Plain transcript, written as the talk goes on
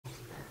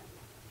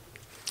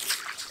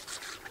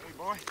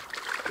boy.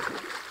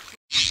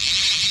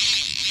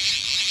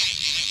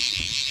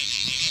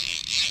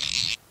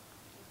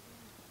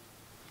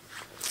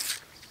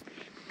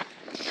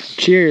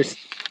 Cheers.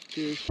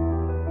 Cheers.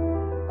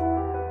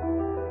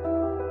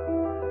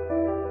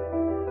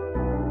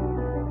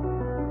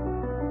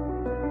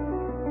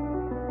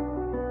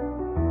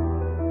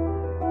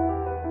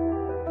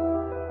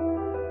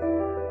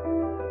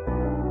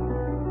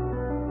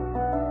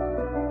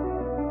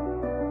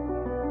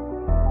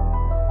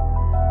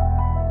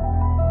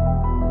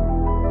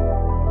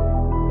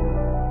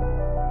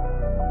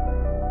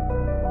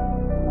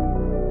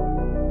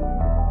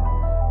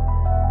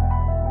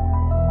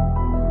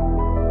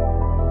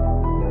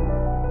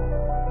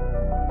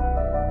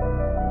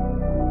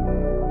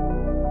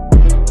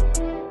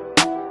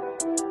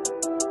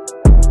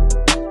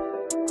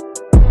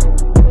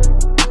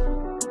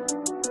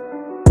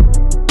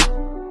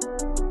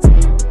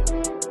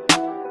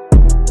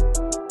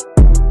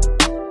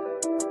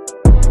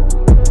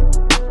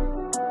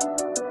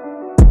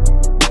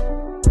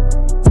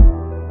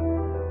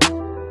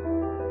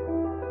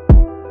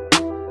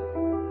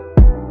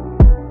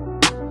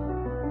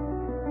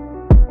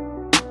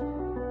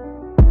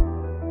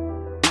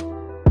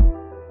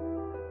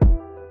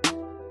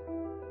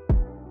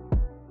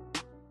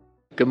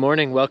 Good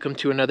morning, welcome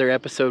to another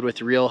episode with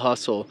Real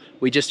Hustle.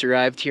 We just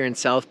arrived here in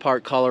South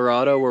Park,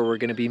 Colorado, where we're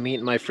going to be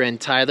meeting my friend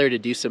Tyler to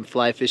do some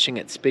fly fishing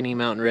at Spinney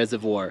Mountain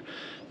Reservoir.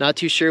 Not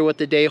too sure what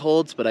the day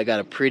holds, but I got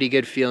a pretty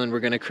good feeling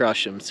we're going to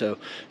crush them. So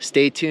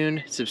stay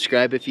tuned,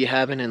 subscribe if you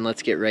haven't, and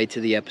let's get right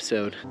to the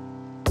episode.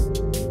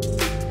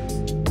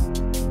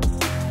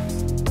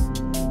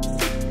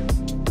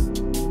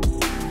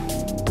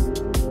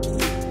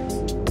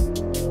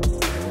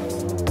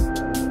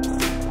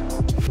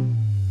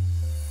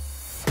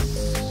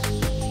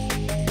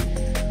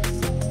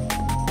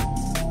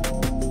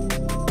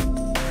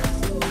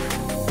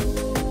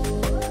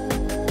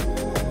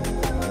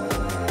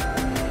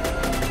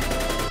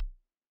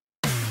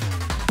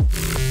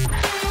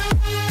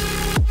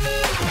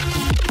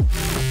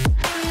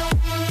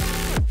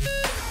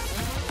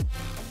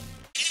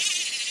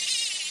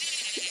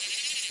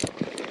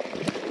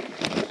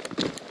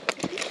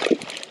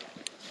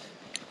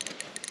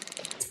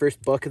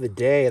 First buck of the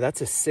day.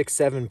 That's a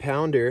 6-7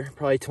 pounder,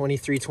 probably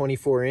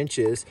 23-24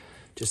 inches.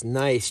 Just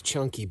nice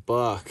chunky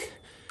buck.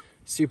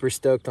 Super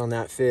stoked on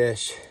that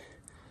fish.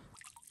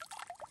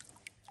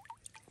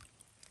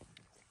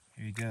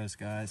 Here he goes,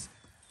 guys.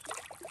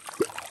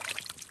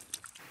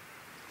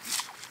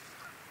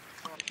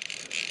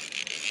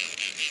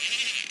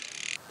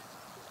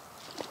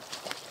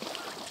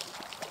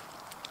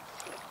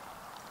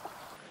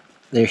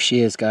 There she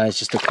is, guys,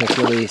 just a quick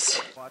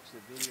release. Watch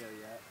the video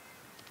yet.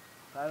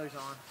 Tyler's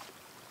on.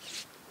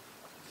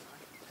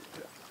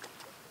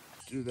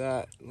 Do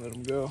that, let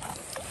him go.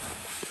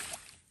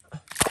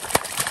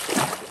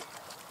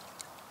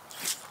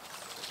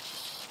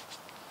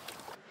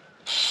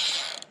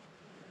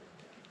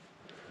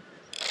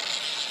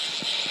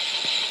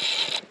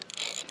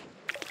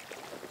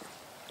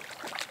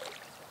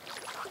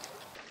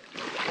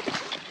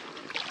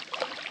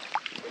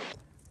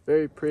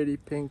 Very pretty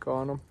pink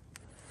on him.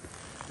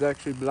 He's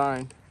actually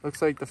blind.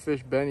 Looks like the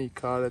fish Benny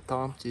caught at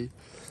Tomkey.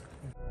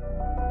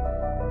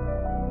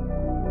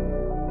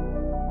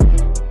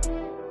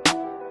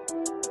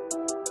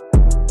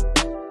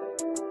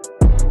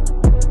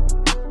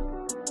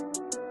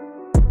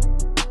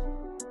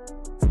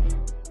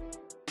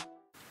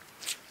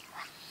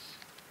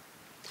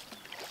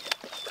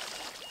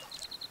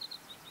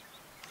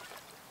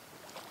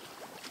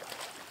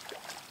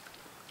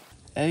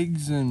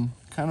 Eggs and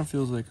kind of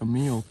feels like a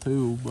meal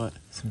too, but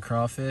Some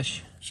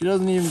crawfish. she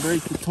doesn't even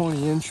break the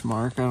 20-inch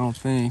mark, I don't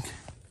think.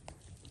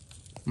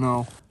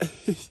 No.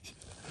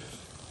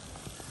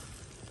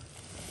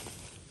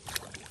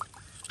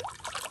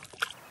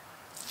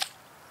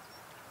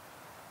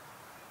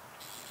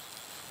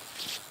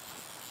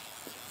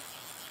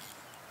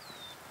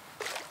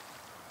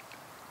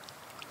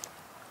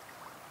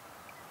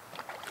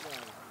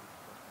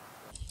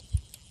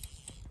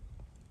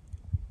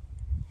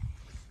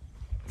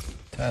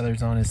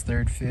 Tyler's on his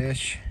third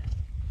fish.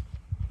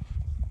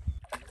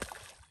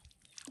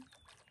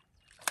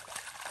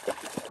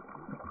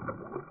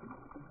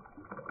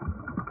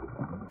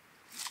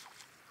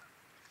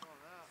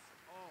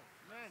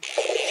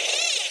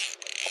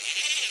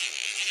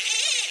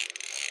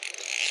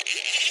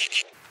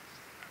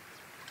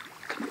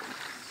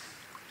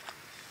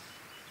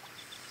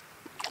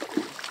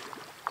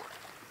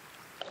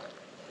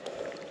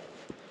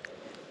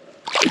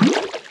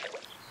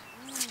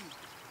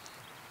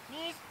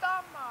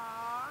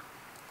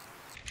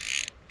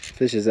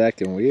 Fish is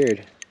acting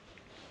weird.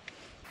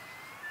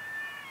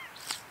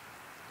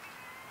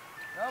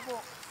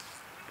 Double.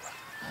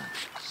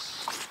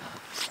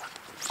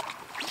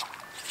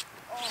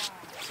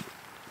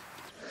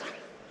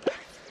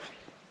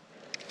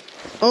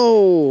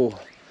 Oh,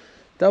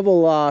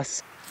 double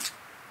loss.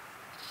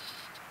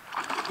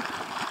 That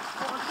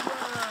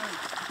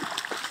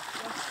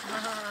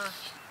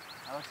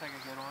looks like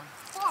a good one.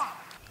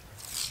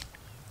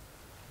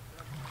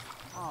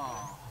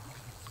 Oh.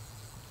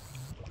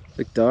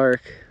 Look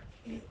dark.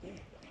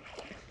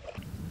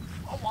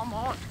 Oh, I'm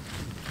on.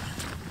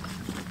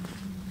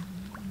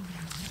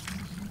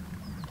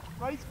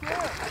 Nice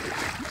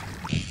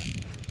fish.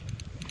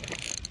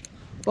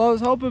 Well, I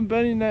was helping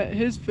Benny net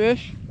his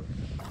fish.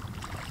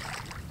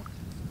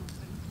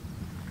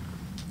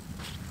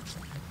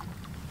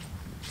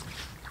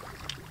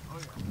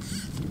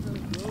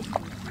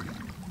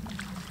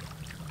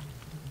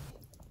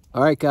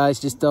 All right, guys,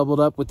 just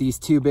doubled up with these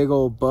two big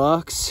old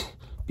bucks.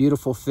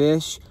 Beautiful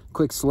fish.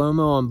 Quick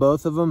slow-mo on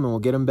both of them and we'll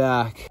get them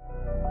back.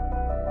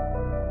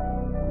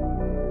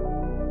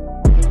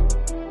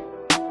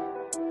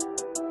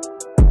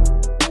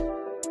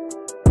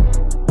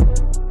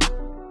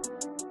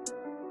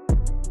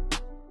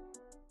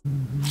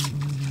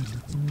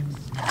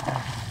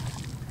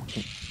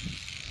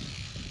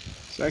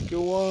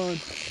 Second one.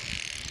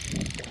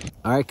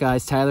 All right,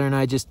 guys, Tyler and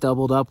I just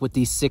doubled up with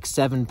these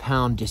 6-7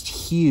 pound, just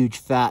huge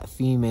fat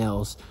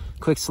females.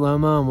 Quick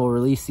slow-mo and we'll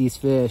release these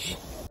fish.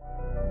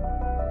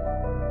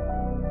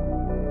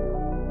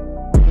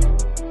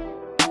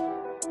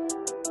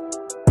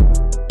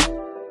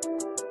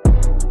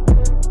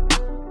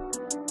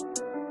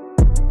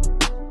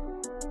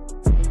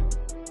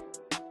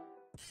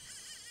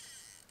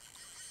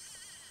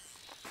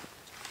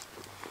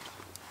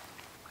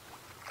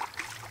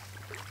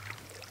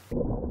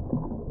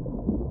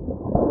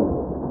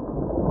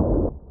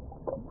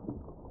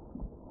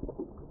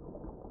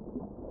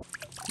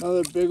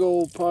 Another big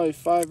old, probably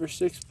 5 or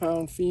 6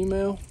 pound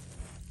female.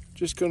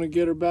 Just gonna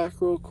get her back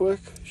real quick.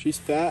 She's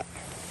fat.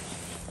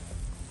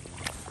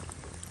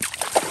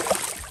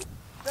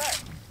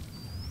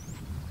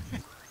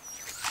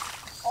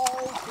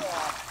 Oh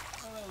god.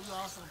 Oh, that was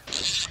awesome.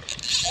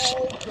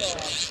 Oh god.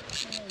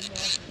 That was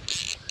awesome.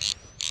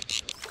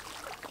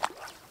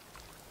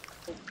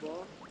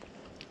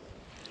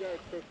 You got a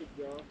crooked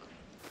jaw.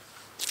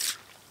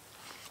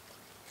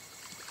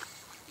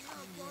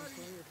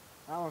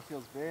 That one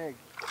feels big.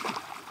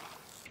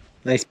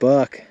 Nice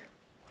buck.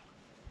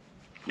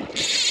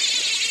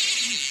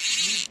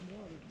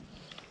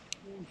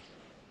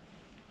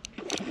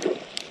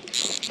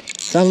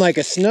 Sound like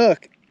a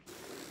snook.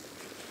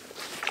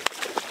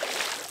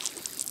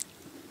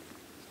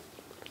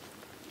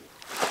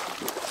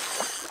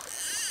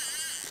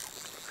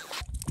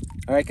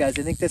 All right, guys,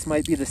 I think this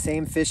might be the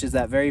same fish as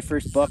that very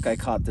first buck I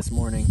caught this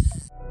morning.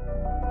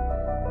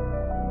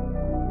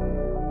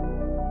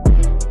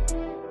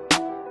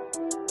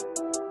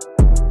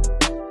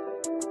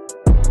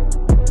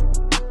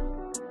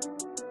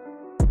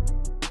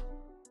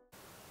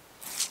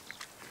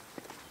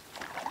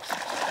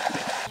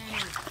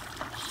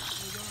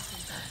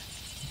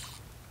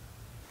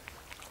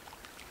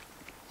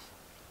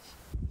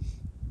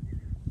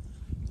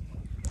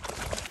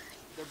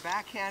 They're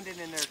backhanded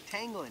and they're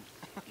tangling.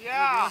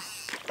 Yeah.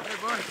 Hey,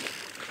 buddy.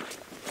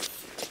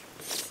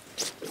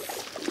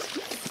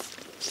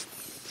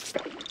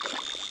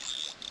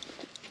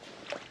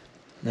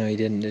 No, he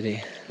didn't, did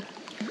he?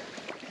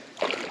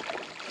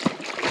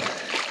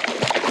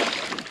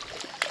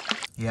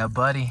 Yeah,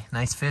 buddy.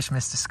 Nice fish,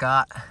 Mr.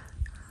 Scott.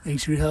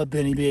 Thanks for your help,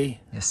 Benny B.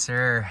 Yes,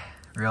 sir.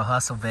 Real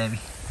hustle, baby.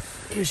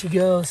 Here she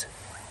goes.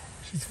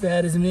 She's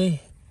fat as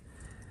me.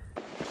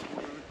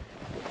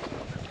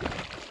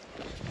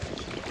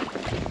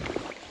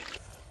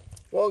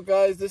 Well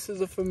guys, this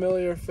is a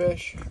familiar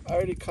fish. I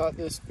already caught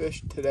this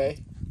fish today.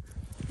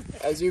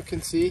 As you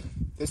can see,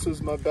 this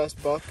was my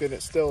best buck and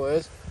it still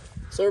is.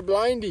 Sir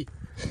Blindy.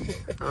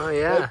 Oh,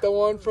 yeah. Like the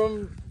one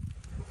from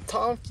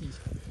Tomkey.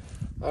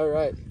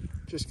 Alright,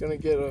 just gonna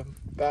get him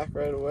back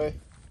right away.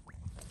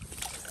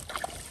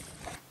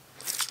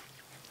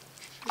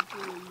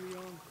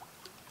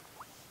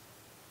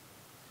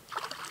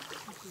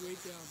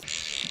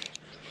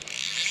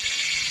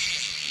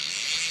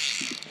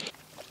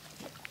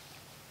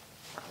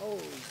 Oh,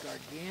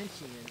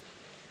 gargantuan.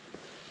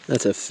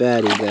 That's a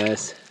fatty,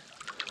 guys.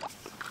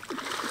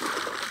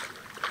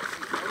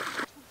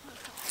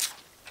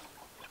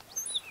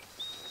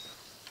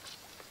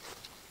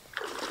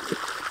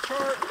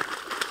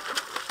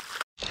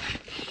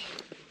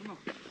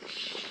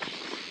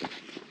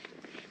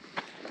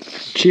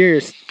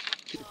 Cheers.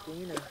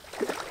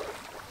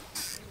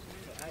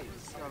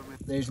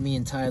 There's me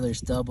and Tyler's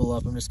double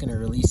up. I'm just gonna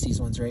release these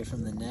ones right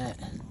from the net.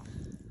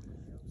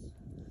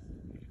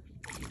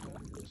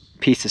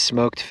 Piece of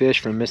smoked fish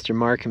from Mr.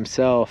 Mark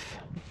himself.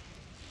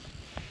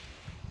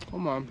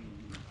 Come on.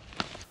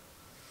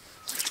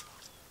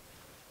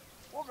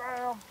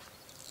 Okay.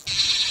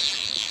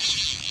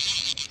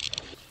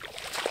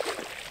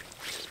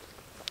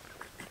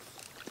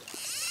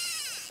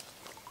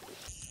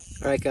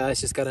 All right,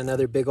 guys, just got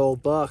another big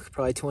old buck,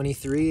 probably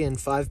 23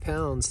 and 5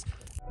 pounds.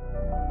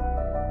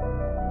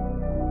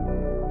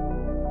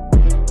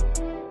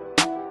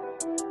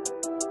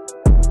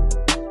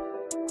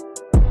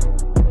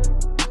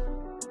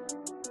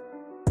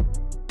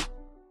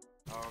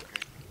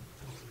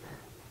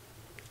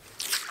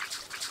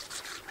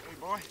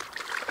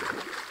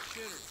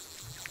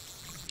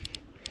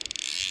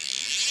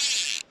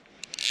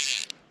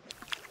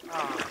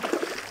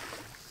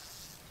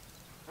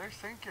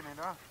 sinking it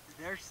up.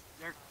 They're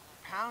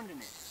pounding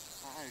it.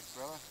 Nice,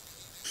 brother.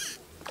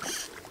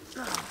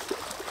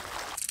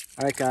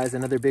 All right, guys,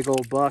 another big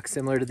old buck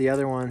similar to the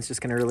other ones.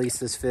 Just gonna release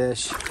this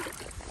fish. There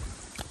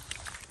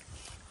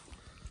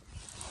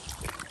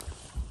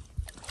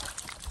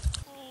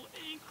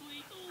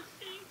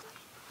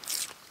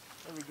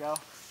we go.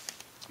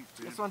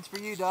 This one's for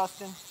you,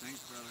 Dustin. Thanks,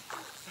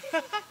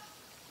 brother.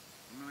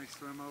 I'm gonna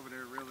swim over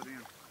there and reel it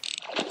in.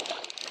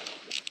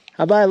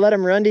 How about I let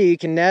him run to you? You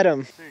can net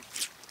him.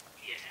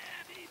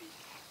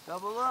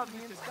 Double up,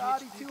 me and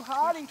Scotty, too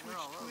hotty.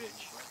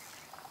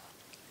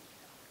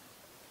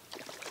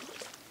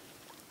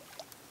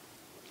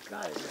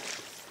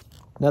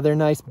 Another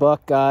nice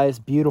buck, guys.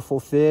 Beautiful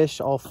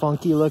fish, all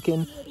funky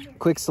looking.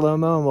 Quick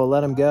slow-mo and we'll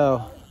let him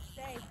go.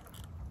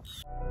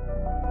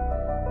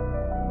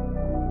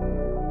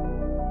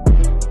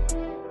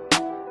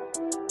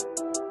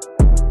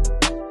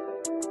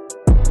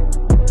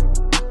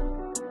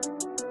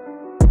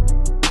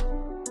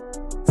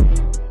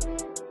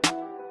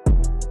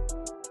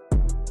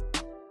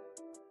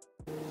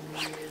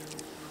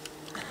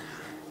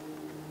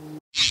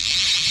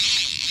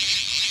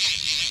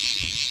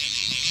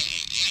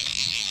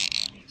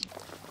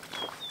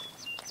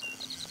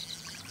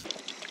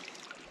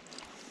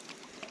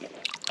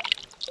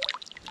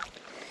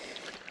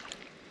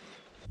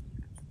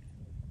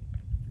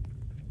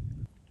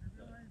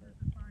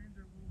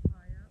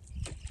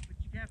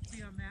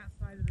 On that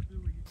side of the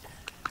buoy.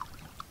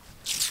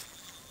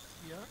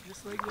 Yep,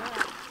 just like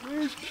that.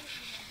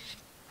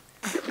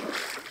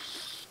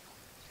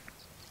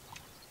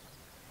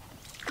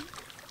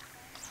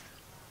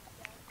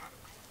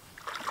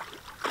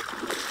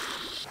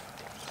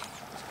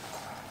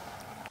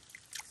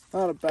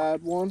 Not a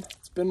bad one.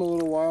 It's been a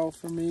little while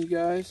for me,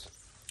 guys.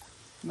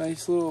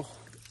 Nice little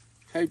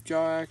hype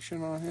jaw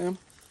action on him.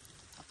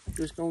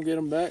 Just gonna get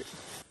him back.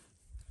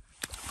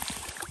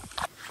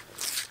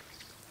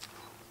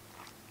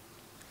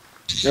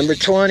 Number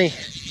 20.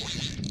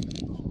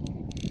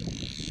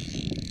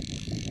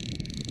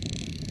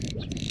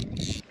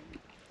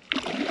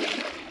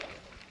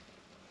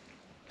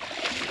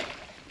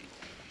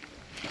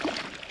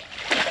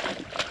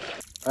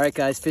 All right,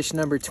 guys, fish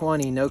number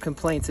 20. No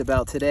complaints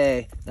about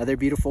today. Another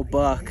beautiful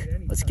buck.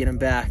 Let's get him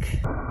back.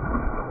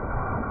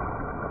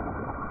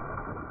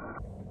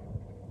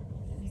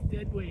 He's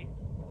dead weight.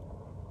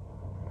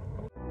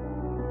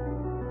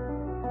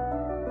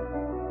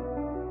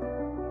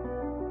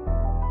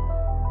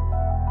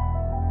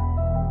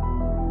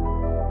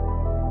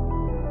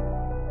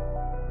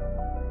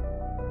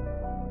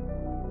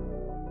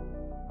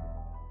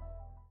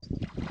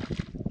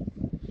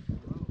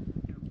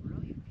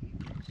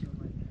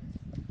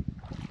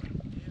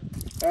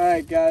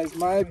 Alright guys,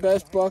 my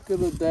best buck of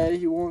the day.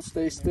 He won't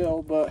stay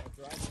still, but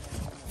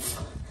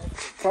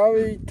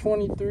probably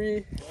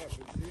 23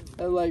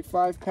 at like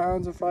 5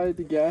 pounds if I had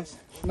to guess.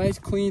 Nice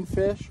clean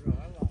fish.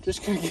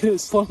 Just gonna get it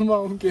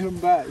slow-mo and get him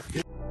back.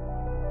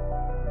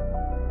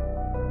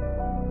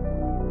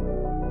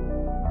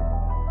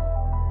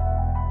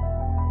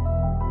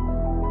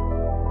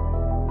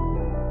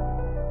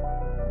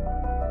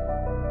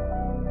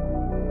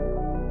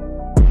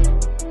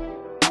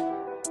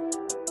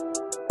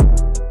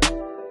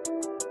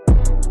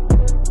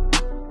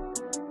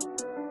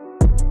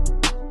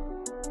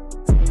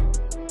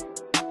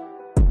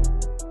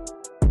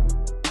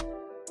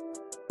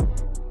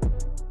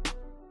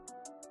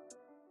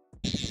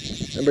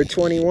 Number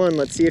 21.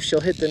 Let's see if he'll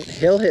hit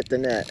the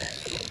net.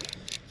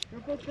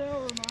 Triple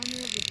tail remind me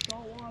of the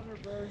saltwater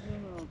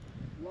version of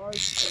large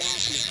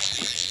tilapia.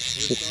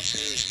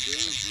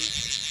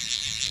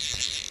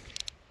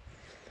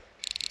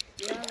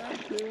 Yeah, that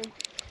too.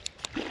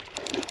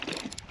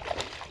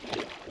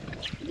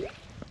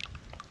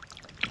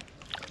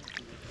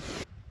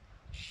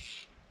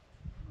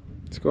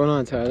 What's going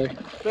on, Tyler?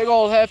 Big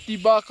old hefty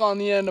buck on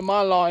the end of my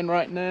line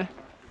right now.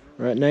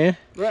 Right now?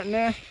 Right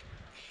now.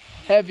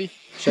 Heavy.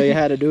 Show you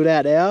how to do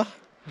that, Al?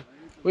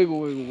 Wiggle,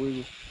 wiggle,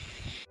 wiggle.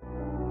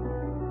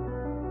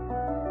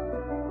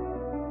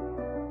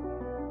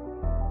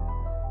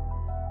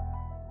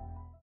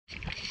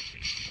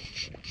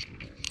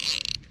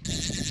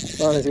 He's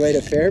on his way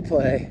to fair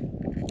play.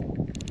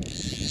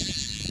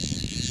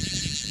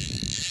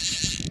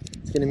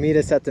 He's gonna meet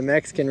us at the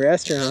Mexican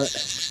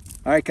restaurant.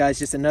 All right, guys,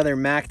 just another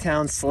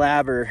Mactown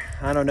slabber.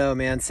 I don't know,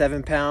 man,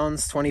 7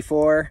 pounds,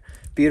 24,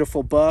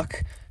 beautiful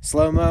buck.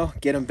 Slow-mo,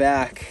 get him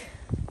back.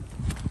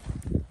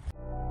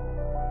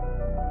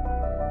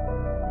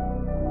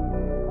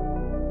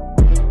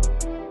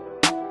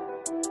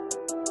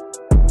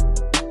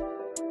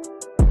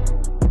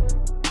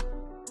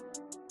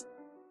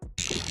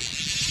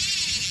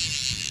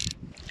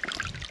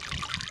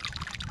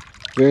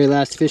 Very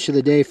last fish of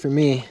the day for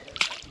me.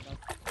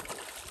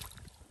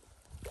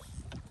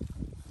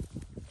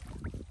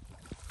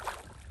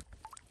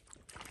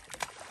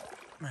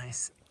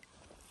 Nice.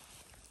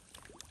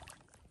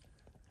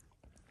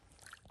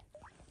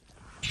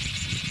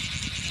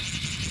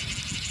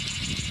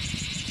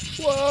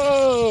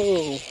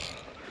 Whoa!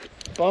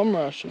 Bum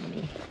rushing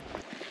me.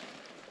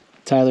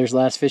 Tyler's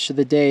last fish of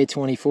the day,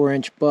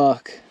 24-inch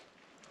buck.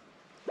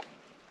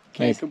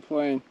 Can't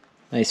complain.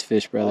 Nice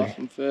fish, brother.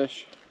 Awesome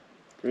fish.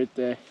 Great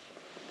day.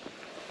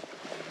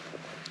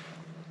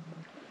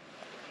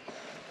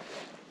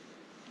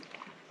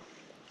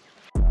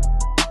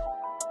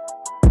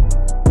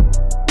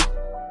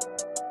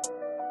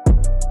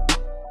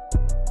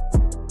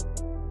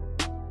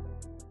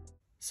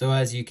 So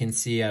as you can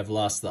see, I've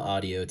lost the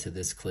audio to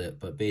this clip,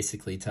 but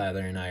basically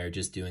Tyler and I are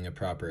just doing a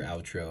proper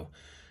outro.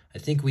 I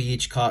think we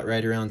each caught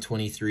right around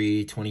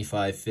 23,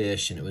 25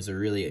 fish, and it was a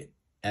really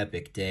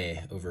epic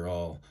day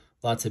overall.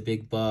 Lots of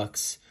big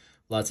bucks,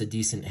 lots of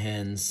decent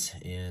hens,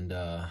 and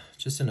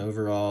just an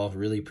overall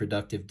really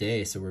productive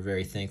day, so we're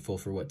very thankful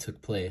for what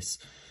took place.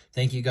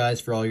 Thank you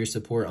guys for all your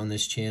support on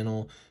this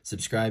channel.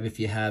 Subscribe if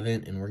you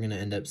haven't, and we're going to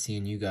end up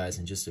seeing you guys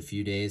in just a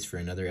few days for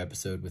another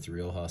episode with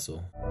Real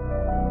Hustle.